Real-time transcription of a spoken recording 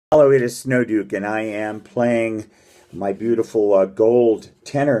Hello, it is Snowduke, and I am playing my beautiful gold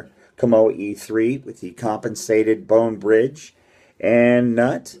tenor Kamoa E3 with the compensated bone bridge and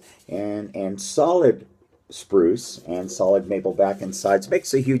nut and solid spruce and solid maple back and sides.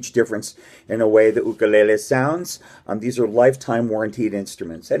 Makes a huge difference in the way the ukulele sounds. These are lifetime warranted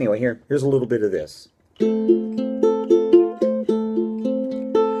instruments. Anyway, here's a little bit of this.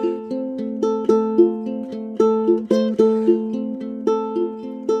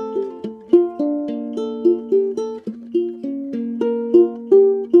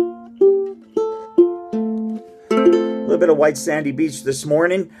 A little bit of white sandy beach this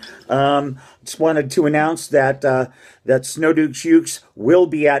morning. Just wanted to announce that that Snowduke's Ukes will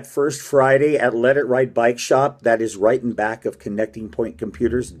be at First Friday at Let It Ride Bike Shop. That is right in back of Connecting Point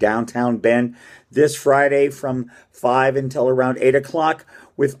Computers, downtown Bend, this Friday from 5 until around 8 o'clock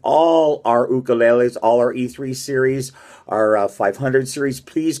with all our ukuleles, all our E3 series, our 500 series.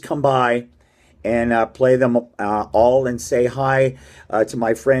 Please come by and play them all and say hi to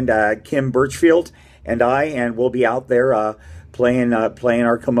my friend Kim Birchfield and we'll be out there playing our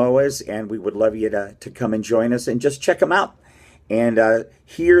Kamoas, and we would love you to come and join us and just check them out and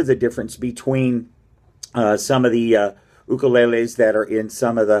hear the difference between some of the ukuleles that are in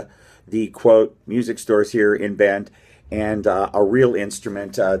some of the quote music stores here in Bend and a real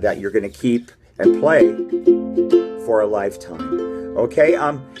instrument that you're going to keep and play for a lifetime. Okay,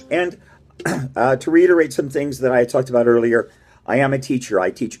 and to reiterate some things that I talked about earlier, I am a teacher. I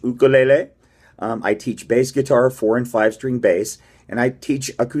teach ukulele. I teach bass guitar, 4- and 5-string bass, and I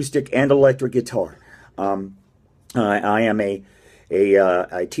teach acoustic and electric guitar. I am a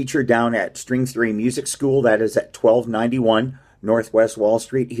teacher down at String 3 Music School. That is at 1291 Northwest Wall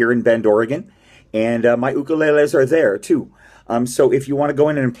Street here in Bend, Oregon. And my ukuleles are there, too. So if you want to go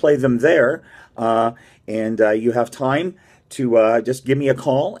in and play them there, and you have time to just give me a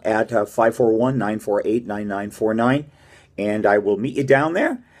call at 541-948-9949, and I will meet you down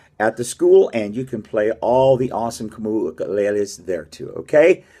there at the school, and you can play all the awesome Kamoa ukuleles there too,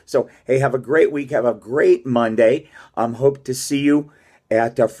 okay? So, hey, have a great week. Have a great Monday. Hope to see you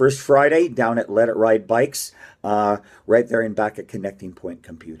at First Friday down at Let It Ride Bikes, right there in back at Connecting Point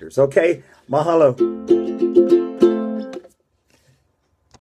Computers, okay? Mahalo.